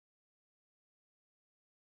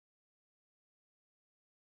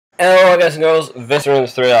Hello guys and girls, Visy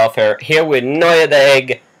Ep1 here with Noya The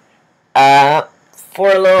Egg for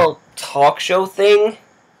a little talk show thing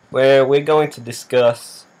where we're going to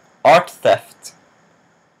discuss art theft.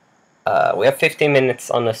 We have 15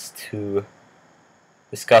 minutes on us to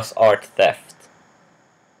discuss art theft.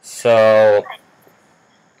 So,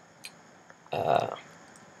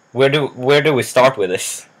 where do we start with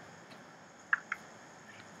this?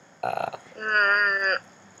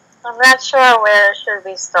 I'm not sure where should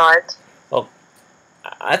we start. Well,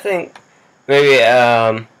 I think maybe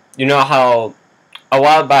you know how a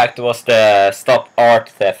while back there was the Stop Art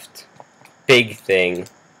Theft big thing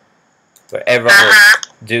where everyone was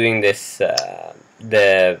doing this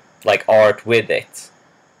the art with it.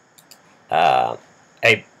 I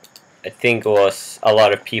think it was a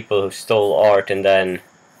lot of people who stole art and then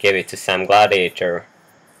gave it to Sam Gladiator.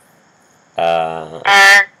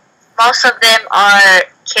 And most of them are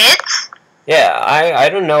kids? Yeah, I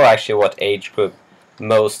don't know actually what age group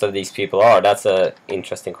most of these people are. That's a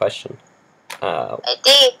interesting question. I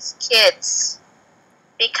think it's kids.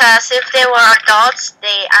 Because if they were adults,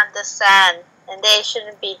 they understand and they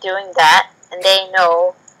shouldn't be doing that and they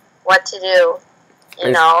know what to do,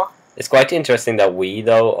 you know. It's quite interesting that we,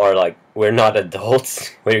 though, are we're not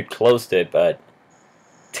adults. We're close to it, but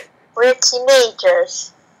we're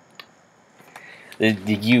teenagers.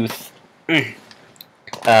 The youth.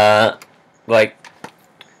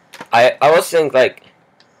 I always think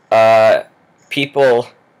people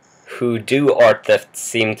who do art theft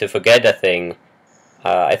seem to forget a thing.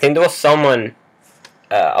 I think there was someone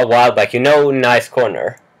a while back. You know, Nice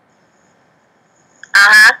Corner.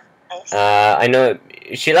 Nice. I know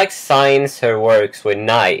she signs her works with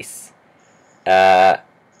Nice. And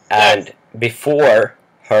yes. Before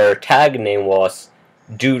her tag name was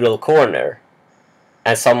Doodle Corner.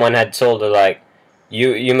 And someone had told her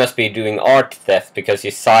you must be doing art theft because you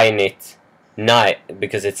sign it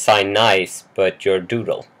because it's signed Nice, but you're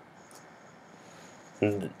Doodle.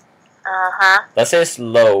 That's his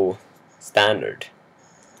low standard.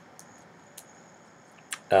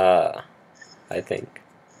 I think.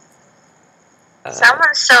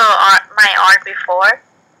 Someone saw my art before.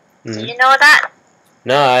 Do you know that?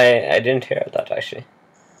 No, I didn't hear that actually.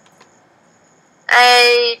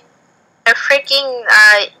 A freaking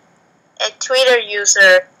a Twitter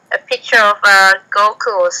user, a picture of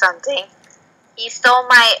Goku or something. He stole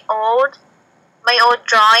my old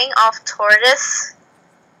drawing of Tortoise,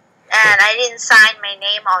 and I didn't sign my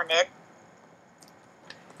name on it.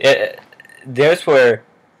 Yeah, those were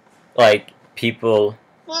people.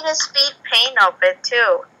 He did a speed paint of it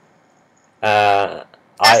too. Not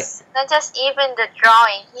just even the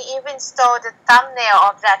drawing. He even stole the thumbnail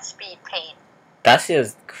of that speed paint. That's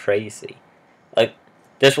just crazy.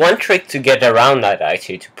 There's one trick to get around that,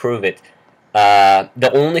 actually, to prove it.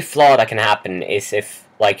 The only flaw that can happen is if,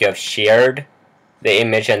 you have shared the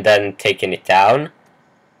image and then taken it down.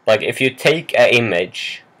 If you take an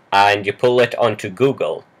image and you pull it onto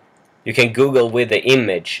Google, you can Google with the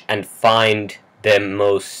image and find the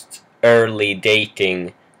most early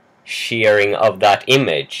dating sharing of that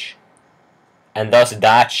image. And thus,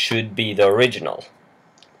 that should be the original.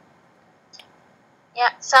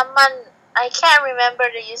 Yeah, I can't remember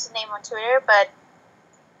the username on Twitter, but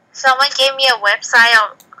someone gave me a website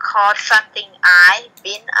called something I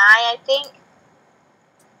think.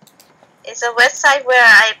 It's a website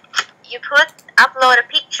where you upload a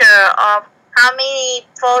picture of how many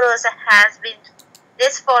photos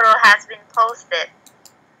this photo has been posted.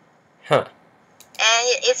 Huh.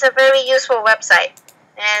 And it's a very useful website.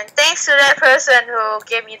 And thanks to that person who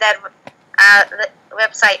gave me that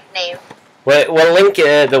website name. We'll link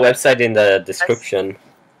the website in the description.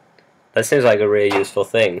 That seems like a really useful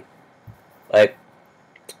thing.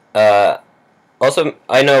 Also,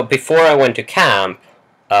 I know before I went to camp,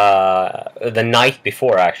 the night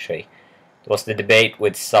before actually, was the debate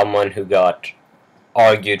with someone who got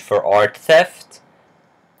argued for art theft.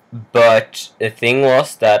 But the thing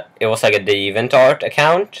was that it was a DeviantArt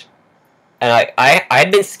account. And I'd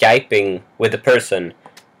been Skyping with the person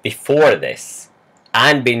before this.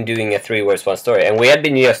 And been doing a 3 words 1 story, and we had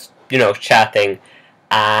been just chatting,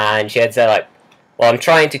 and she had said well, I'm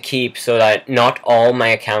trying to keep so that not all my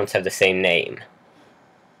accounts have the same name.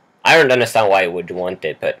 I don't understand why I would want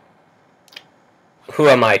it, but who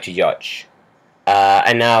am I to judge?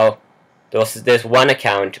 And now there's one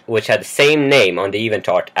account which had the same name on the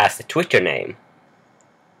DeviantArt as the Twitter name,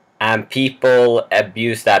 and people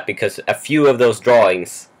abused that because a few of those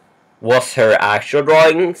drawings was her actual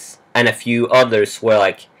drawings. And a few others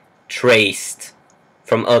were traced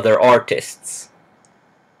from other artists.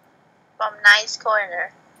 From Nice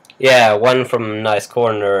Corner. Yeah, one from Nice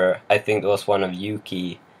Corner, I think it was one of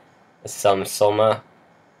Yuki, some Soma.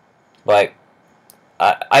 Like,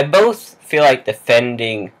 I both feel like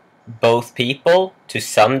defending both people to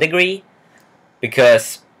some degree,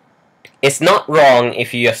 because it's not wrong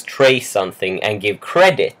if you just trace something and give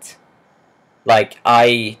credit. Like,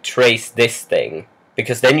 I trace this thing,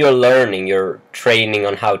 because then you're learning, you're training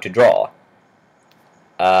on how to draw.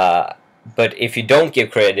 But if you don't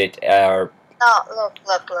give credit, No, look.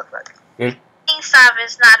 Hmm? Doing stuff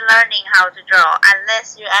is not learning how to draw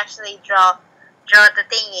unless you actually draw the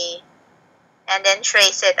thingy and then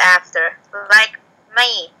trace it after. Like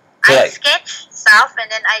me, So, I like, sketch stuff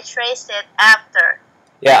and then I trace it after.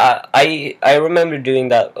 yeah, I remember doing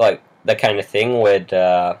that, like, that kind of thing with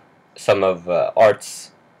some of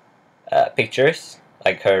Art's pictures,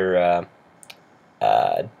 like her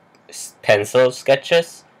pencil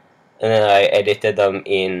sketches, and then I edited them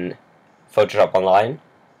in Photoshop Online.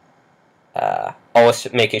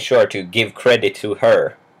 Always making sure to give credit to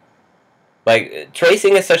her. Like,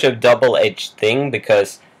 tracing is such a double-edged thing,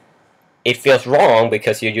 because it feels wrong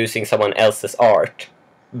because you're using someone else's art,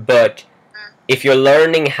 but if you're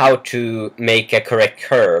learning how to make a correct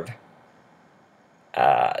curve,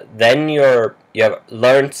 then you have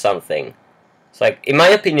learned something. It's like, in my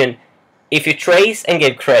opinion, if you trace and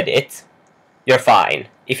give credit, you're fine.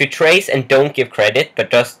 If you trace and don't give credit, but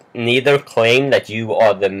just neither claim that you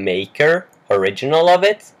are the maker, original of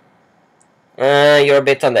it, you're a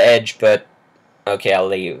bit on the edge, but okay, I'll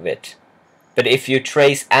leave it. But if you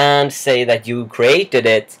trace and say that you created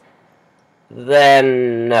it,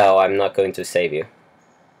 then no, I'm not going to save you.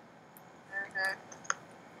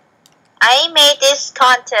 I made this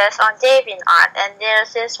contest on DeviantArt, and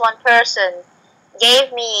there's this one person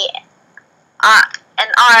gave me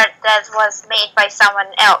an art that was made by someone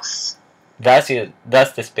else. That's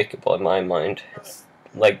despicable in my mind. It's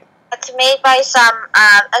like, It's made by some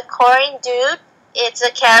a Korean dude. It's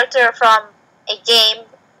a character from a game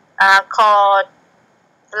called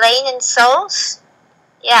Blaine and Souls.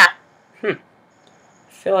 Yeah. I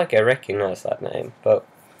feel like I recognize that name, but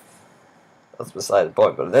that's beside the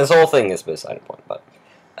point. But this whole thing is beside the point. But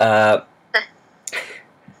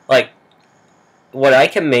like, what I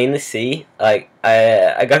can mainly see, like,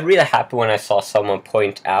 I got really happy when I saw someone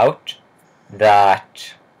point out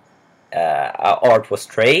that our art was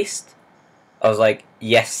traced. I was like,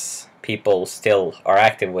 yes, people still are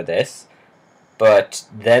active with this, but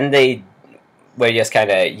then they were just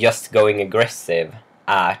kind of just going aggressive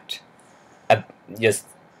at just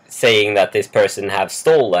saying that this person have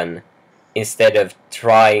stolen, instead of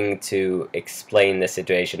trying to explain the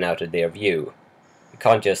situation out of their view. You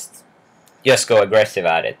can't just go aggressive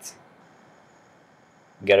at it.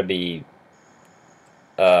 You gotta be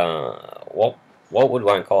what would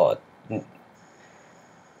one call it?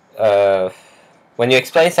 When you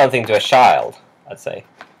explain something to a child, I'd say.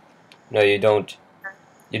 No, you don't.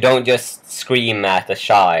 You don't just scream at a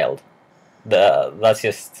child. That's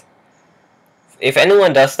just. If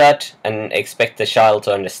anyone does that and expect the child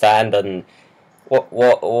to understand, then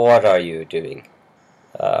what are you doing?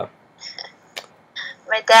 My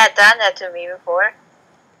dad done that to me before.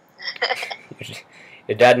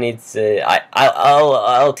 Your dad needs.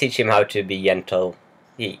 I'll teach him how to be gentle.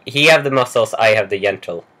 He have the muscles. I have the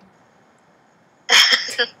gentle.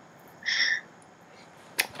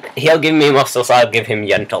 He'll give me muscles. I'll give him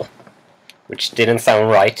gentle, which didn't sound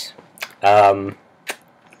right.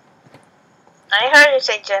 I heard you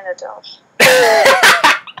say genitals.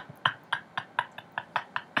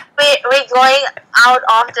 We're going out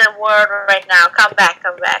of the word right now. Come back.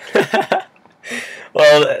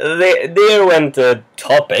 Well, there went the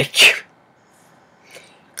topic.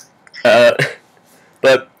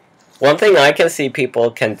 But one thing I can see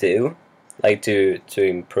people can do, like to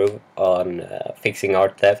improve on fixing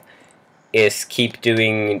art theft, is keep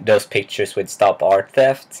doing those pictures with stop art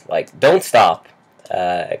theft. Like, don't stop.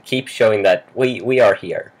 Keep showing that we are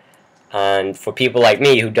here. And for people like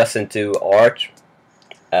me who doesn't do art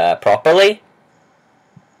properly,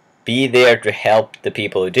 be there to help the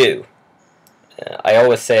people who do. I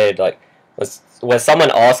always say, like, when someone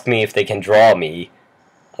asks me if they can draw me,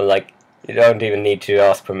 I'm like, you don't even need to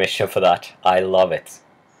ask permission for that. I love it.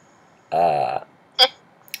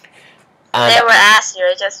 Never ask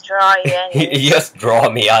you, just draw you anyway. Just draw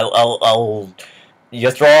me. I'll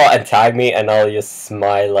just draw and tag me, and I'll just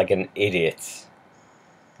smile like an idiot.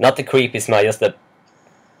 Not the creepy smile, just the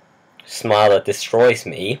smile that destroys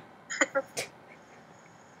me.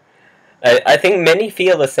 I think many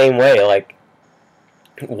feel the same way. Like,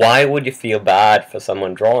 why would you feel bad for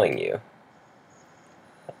someone drawing you?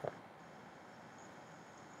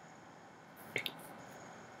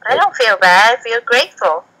 I don't feel bad. I feel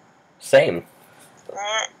grateful. Same.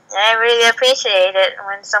 I really appreciate it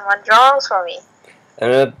when someone draws for me.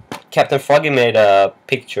 And Captain Foggy made a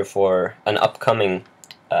picture for an upcoming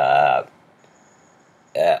art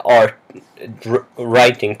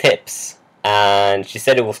writing tips, and she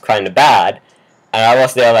said it was kind of bad, and I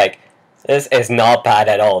was there like, this is not bad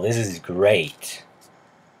at all. This is great.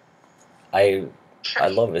 I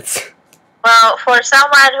love it. Well, for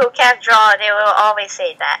someone who can't draw, they will always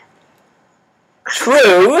say that.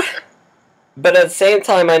 True, but at the same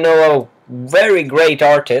time, I know a very great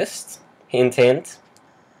artist. Hint, hint.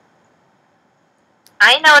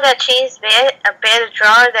 I know that she's a better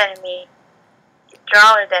drawer than me.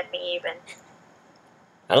 Even.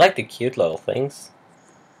 I like the cute little things.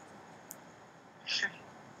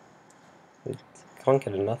 Can't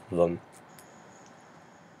get enough of them.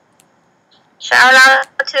 Shout out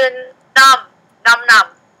to Nom Nom.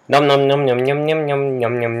 Nom nom nom nom nom nom nom nom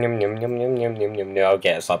nom nom nom nom nom nom nom nom nom.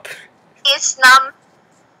 Okay, stop. It's Nom.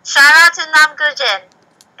 Shout out to Nom Gujen.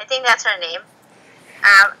 I think that's her name.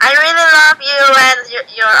 I really love you and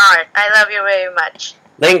your art. I love you very much.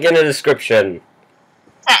 Link in the description.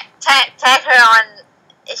 Tag her on.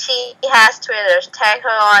 She has Twitter. Tag her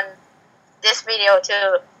on this video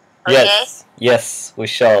too. Okay? Yes, we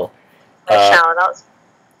shall.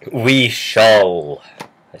 We shall.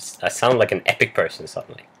 I sound like an epic person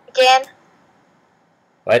suddenly. Again?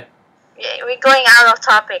 What? Yeah, we're going out of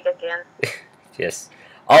topic again. Yes,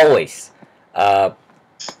 always. But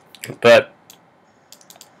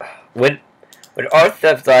with art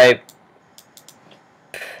theft,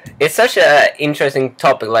 it's such an interesting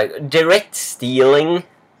topic. Like direct stealing,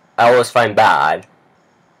 I always find bad,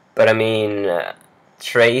 but I mean,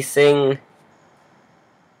 tracing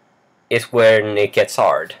is where it gets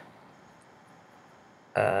hard.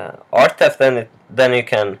 Art theft, then you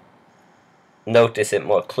can notice it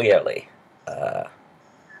more clearly.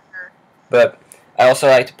 But I also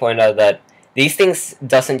like to point out that these things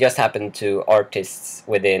doesn't just happen to artists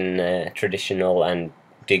within traditional and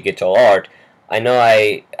digital art. I know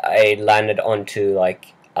I landed onto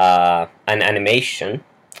like an animation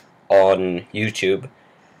on YouTube,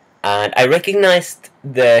 and I recognized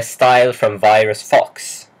the style from Virus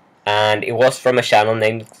Fox, and it was from a channel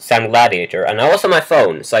named Sam Gladiator, and I was on my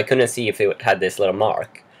phone, so I couldn't see if it had this little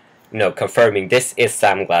mark, confirming this is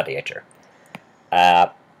Sam Gladiator.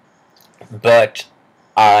 But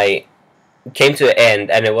I came to the end,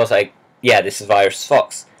 and it was like, yeah, this is Virus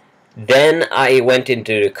Fox. Then I went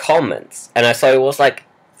into the comments, and I saw it was like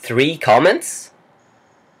 3 comments.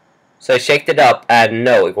 So I checked it up, and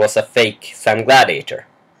no, it was a fake Sam Gladiator.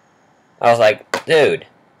 I was like, dude,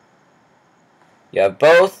 you have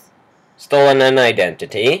both stolen an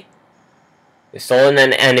identity, you've stolen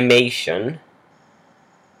an animation,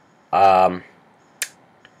 yeah,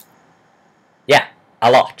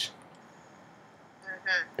 a lot.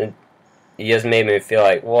 It just made me feel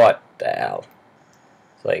like, what the hell?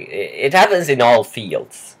 It's like, it happens in all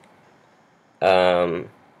fields. The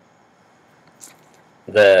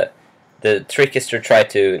trick is to try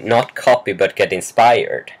to not copy but get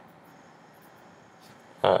inspired.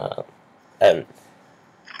 And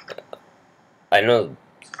I know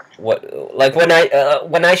what, like when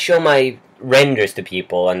I show my renders to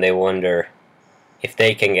people and they wonder if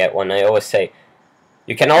they can get one, I always say,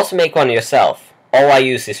 you can also make one yourself. All I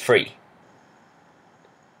use is free.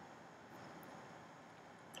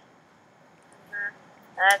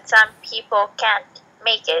 Some people can't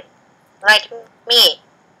make it. Like me.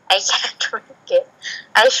 I can't make it.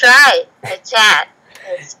 I try. I can't.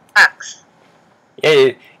 It sucks.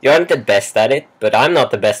 Yeah, you aren't the best at it, but I'm not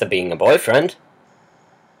the best at being a boyfriend.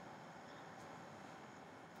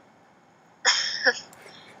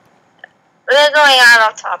 We're going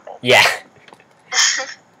out of topic. Yeah.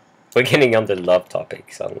 We're getting on the love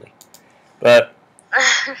topic suddenly. But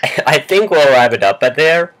I think we'll wrap it up at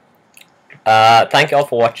there. Thank you all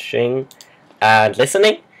for watching and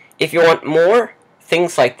listening. If you want more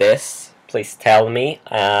things like this, please tell me.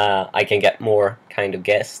 I can get more kind of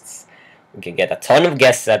guests. We can get a ton of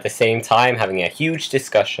guests at the same time, having a huge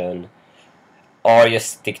discussion. Or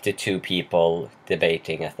just stick to 2 people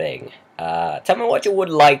debating a thing. Tell me what you would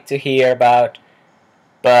like to hear about.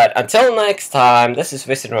 But until next time, this is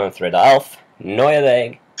Visy Ep1 Art, Noya The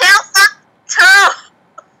Egg.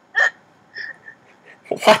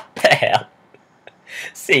 What the hell?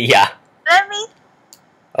 See ya. Let me.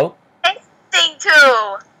 Oh. Sing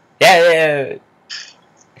too. Yeah.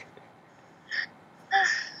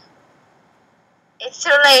 It's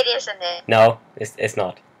too late, isn't it? No, it's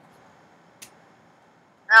not.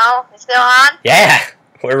 No, it's still on. Yeah,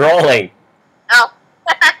 we're rolling. No.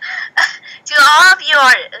 To all of you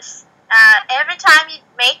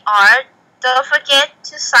make art, don't forget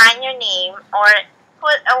to sign your name or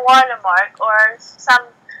put a watermark or some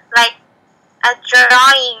like a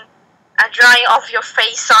drawing of your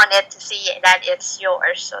face on it to see that it's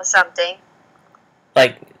yours or something.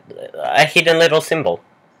 Like a hidden little symbol.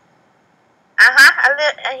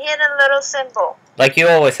 A hidden little symbol. Like you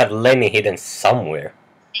always have Lenny hidden somewhere.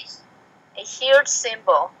 A huge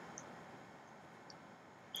symbol.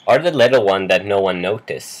 Or the little one that no one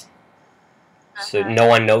noticed. So no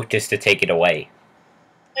one noticed to take it away.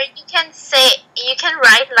 Or you can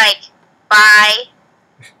write like by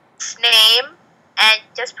its name and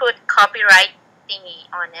just put copyright thingy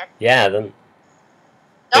on it. Yeah, then.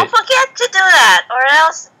 Don't forget to do that, or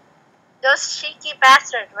else those cheeky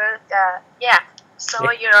bastards will,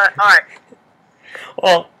 steal your art.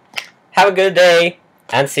 Well, have a good day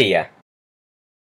and see ya.